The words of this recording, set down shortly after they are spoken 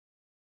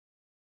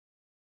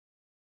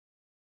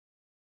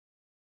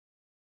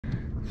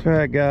All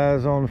right,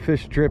 guys, on a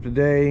fishing trip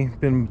today.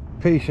 Been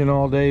patient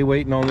all day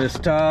waiting on this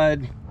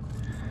tide.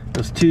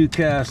 Those 2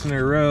 casts in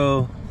a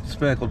row,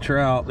 speckled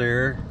trout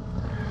there.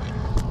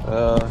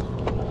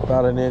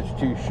 About an inch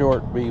too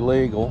short to be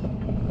legal,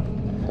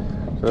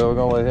 so we're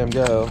gonna let him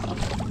go.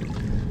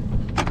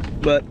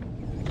 But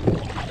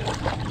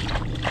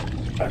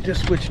I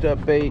just switched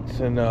up baits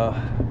and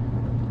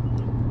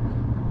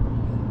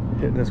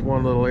hitting this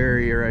one little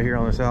area right here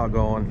on this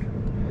outgoing,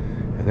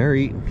 and they're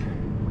eating.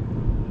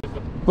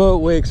 Boat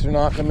wicks are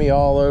knocking me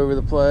all over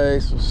the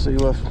place. We'll see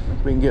what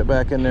we can get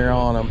back in there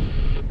on them.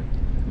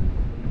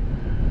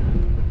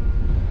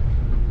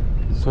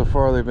 So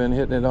far they've been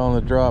hitting it on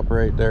the drop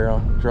right there,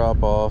 on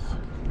drop off.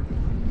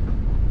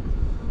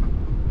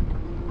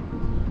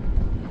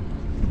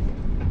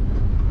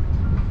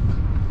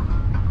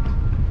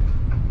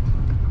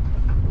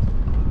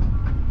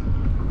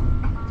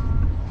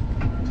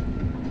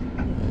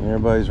 And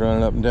everybody's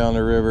running up and down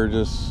the river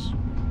just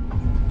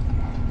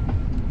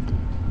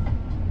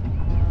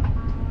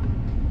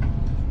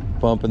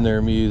bumping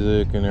their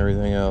music and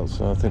everything else.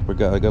 So I think I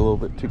got a little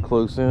bit too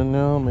close in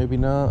now, maybe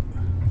not.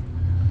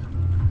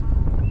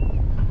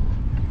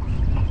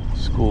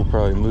 School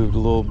probably moved a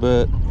little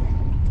bit.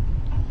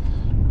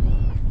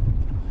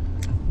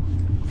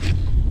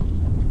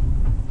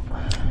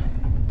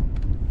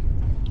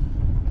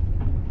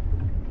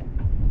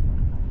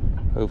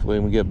 Hopefully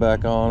we get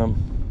back on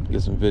them,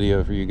 get some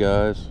video for you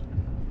guys.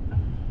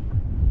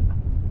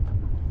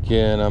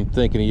 Again, I'm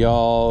thinking of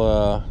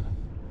y'all.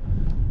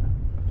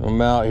 I'm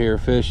out here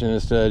fishing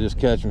instead of just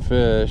catching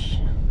fish.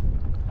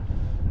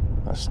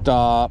 I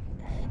stopped,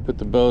 put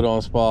the boat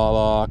on spot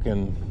lock,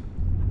 and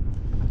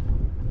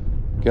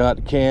got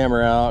the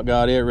camera out,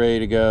 got it ready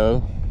to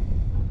go.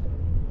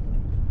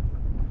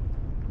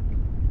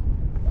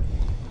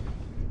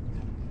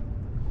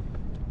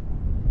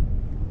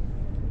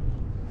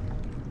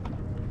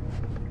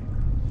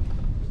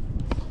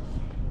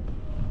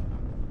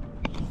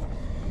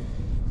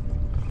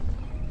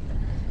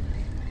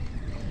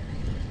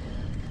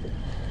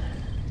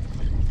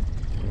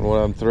 What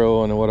I'm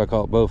throwing and what I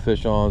caught both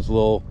fish on is a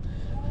little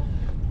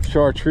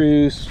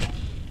chartreuse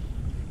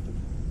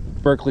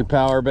Berkeley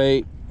power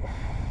bait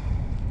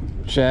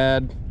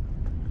shad.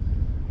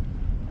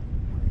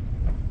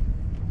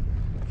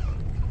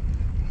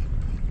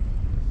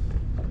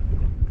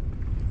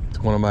 It's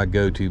one of my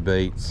go-to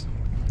baits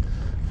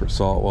for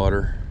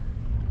saltwater.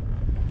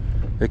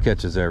 It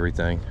catches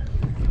everything.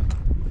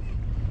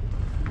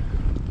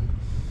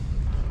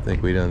 I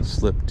think we done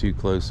slipped too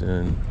close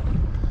in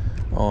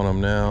on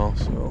them now,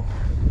 so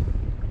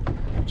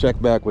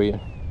check back with you.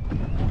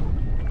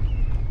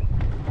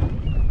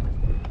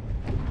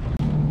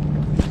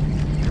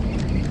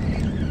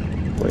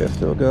 Boy, I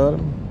still got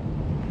them.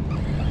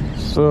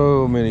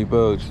 So many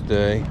boats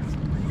today.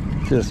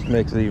 Just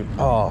makes it even,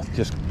 oh,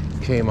 just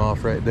came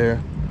off right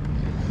there.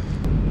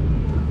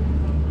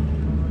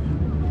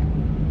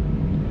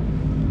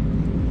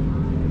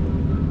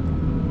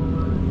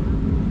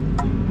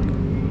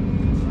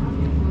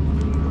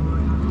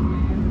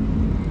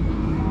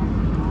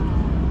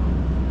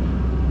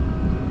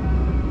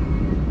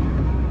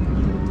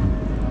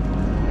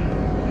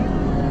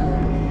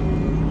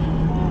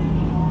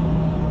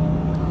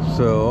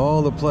 So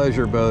all the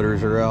pleasure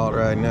boaters are out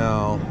right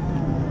now.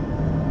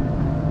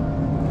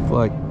 It's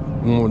like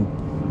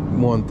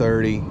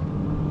 1:30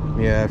 in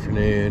the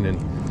afternoon, and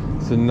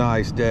it's a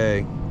nice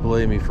day,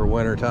 believe me, for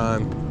winter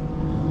time.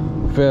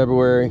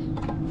 February.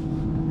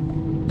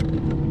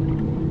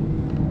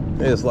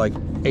 It's like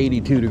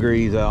 82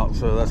 degrees out,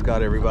 so that's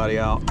got everybody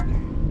out.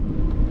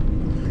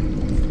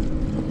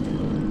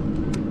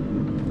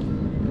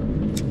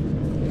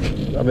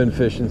 I've been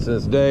fishing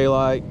since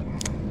daylight.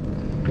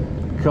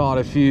 Caught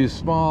a few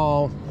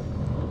small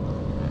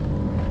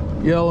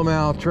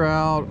yellowmouth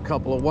trout, a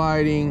couple of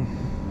whiting.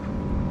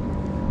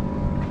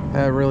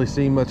 Haven't really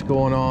seen much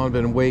going on.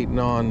 Been waiting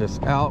on this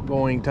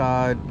outgoing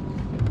tide.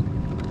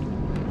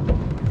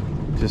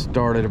 Just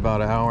started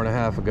about an hour and a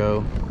half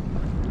ago.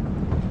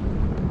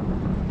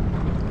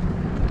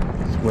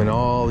 It's when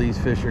all these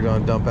fish are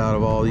going to dump out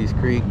of all these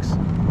creeks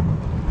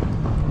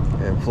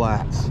and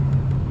flats.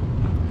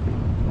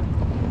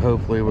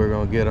 Hopefully we're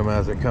going to get them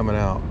as they're coming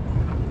out.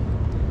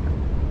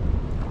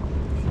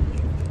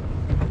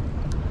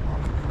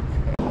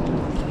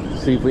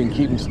 See if we can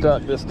keep them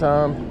stuck this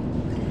time.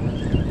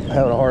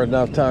 Having a hard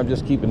enough time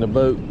just keeping the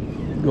boat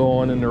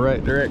going in the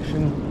right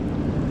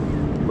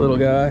direction. Little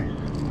guy,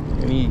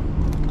 and he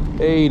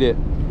ate it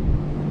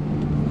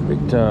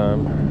big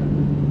time.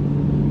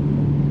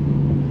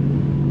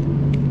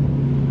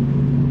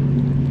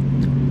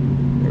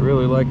 They're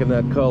really liking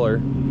that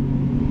color.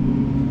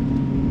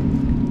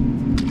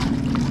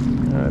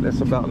 All right,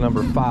 that's about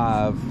number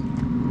 5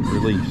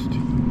 released.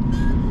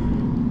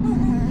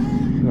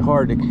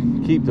 Hard to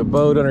keep the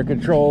boat under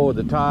control with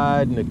the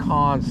tide and the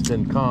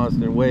constant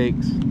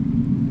wakes.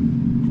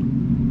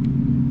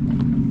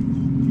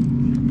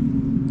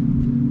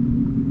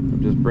 I'm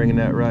just bringing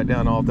that right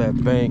down off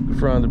that bank in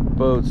front of the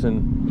boats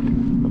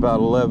in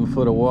about 11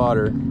 foot of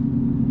water.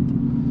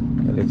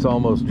 It's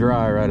almost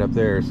dry right up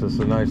there, so it's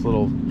a nice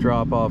little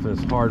drop off, and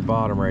it's hard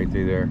bottom right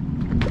through there.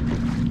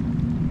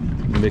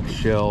 Mixed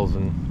shells,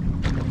 and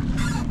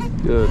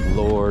good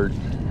Lord.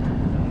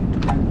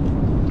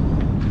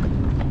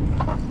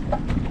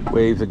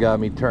 Waves have got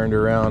me turned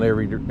around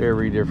every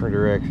different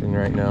direction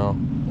right now.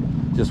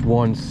 Just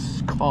one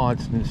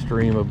constant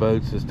stream of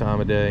boats this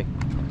time of day.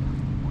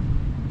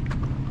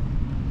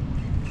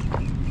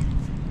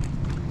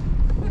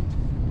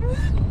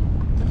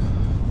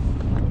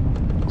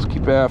 Let's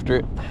keep after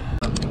it.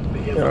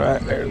 All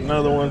right, there's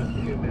another one.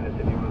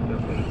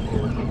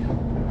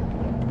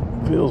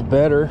 Feels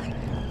better. I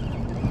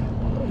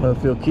don't know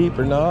if he'll keep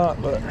or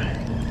not, but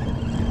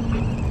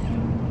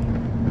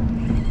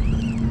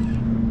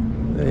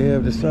they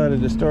have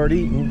decided to start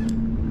eating.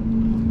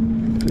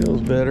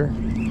 Feels better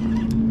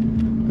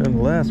than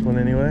the last one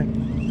anyway.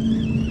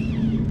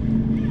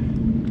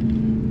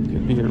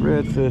 Could be a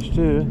redfish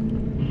too.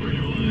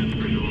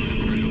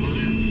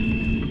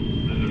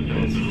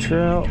 That's a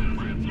trout.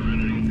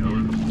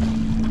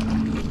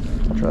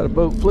 Try to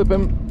boat flip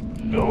him.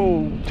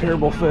 Oh,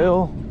 terrible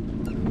fail.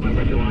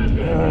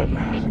 Alright,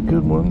 that's a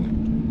good one.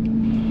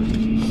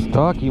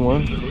 Stocky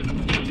one.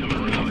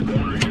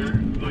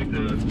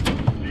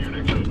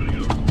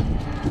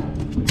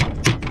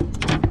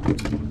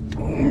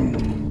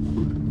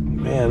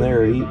 Man,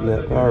 they're eating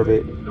that power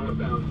bait.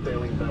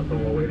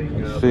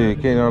 Let's see, I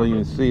can't hardly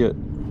even see it.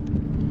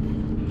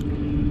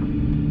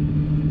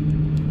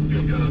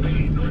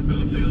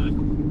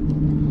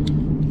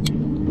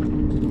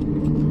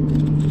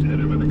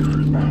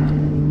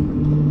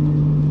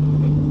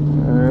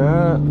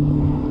 Alright.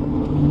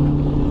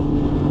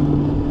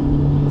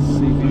 Let's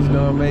see if he's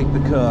gonna make the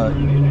cut.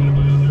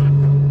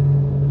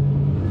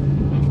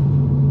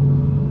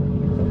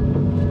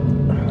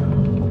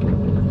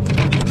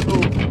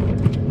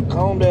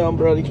 Calm down,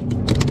 buddy.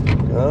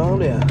 Calm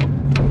down.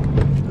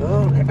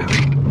 Calm down.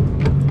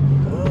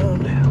 Calm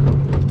down.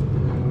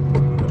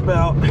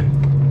 About a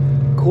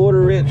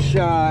quarter inch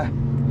shy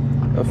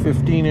of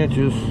 15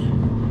 inches.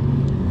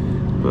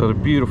 But a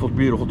beautiful,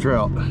 beautiful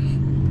trout.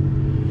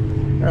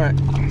 Alright,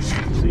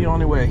 see you on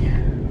the way.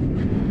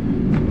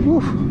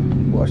 Whew.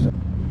 Watch that.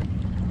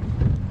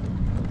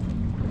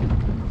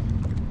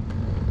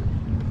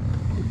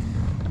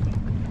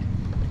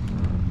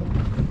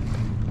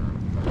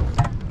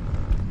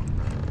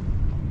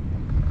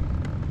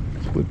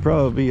 Would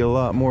probably be a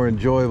lot more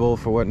enjoyable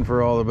if it wasn't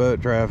for all the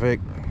boat traffic,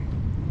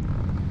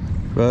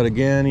 but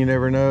again, you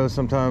never know.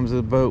 Sometimes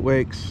the boat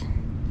wakes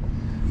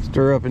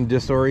stir up and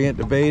disorient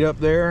the bait up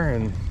there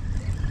and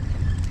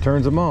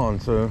turns them on.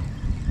 So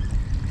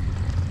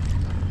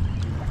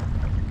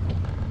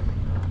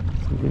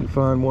see if we can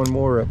find one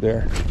more up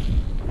there.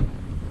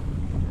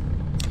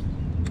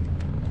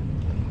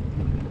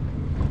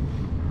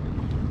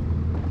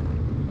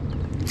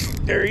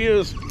 There he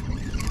is.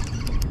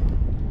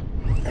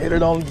 Hit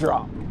it on the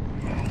drop.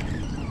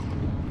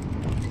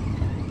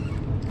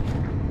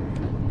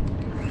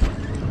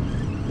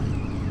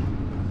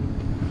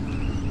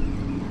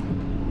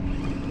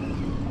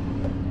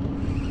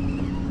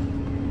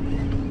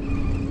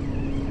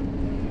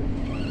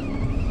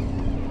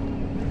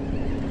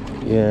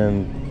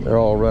 And they're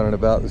all running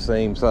about the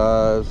same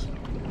size,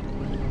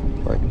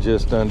 like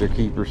just under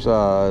keeper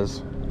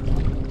size.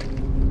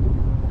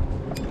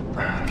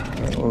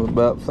 That was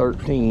about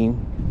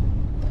 13.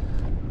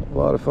 A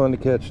lot of fun to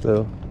catch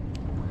though.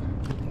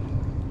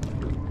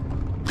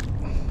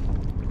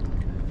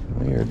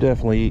 You're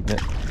definitely eating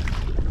it.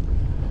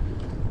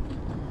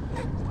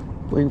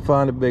 We can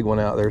find a big one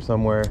out there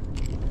somewhere.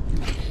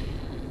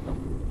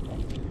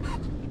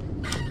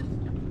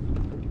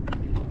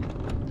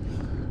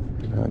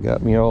 I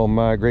got me all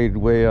migrated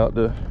way out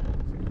to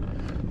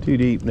too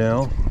deep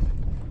now.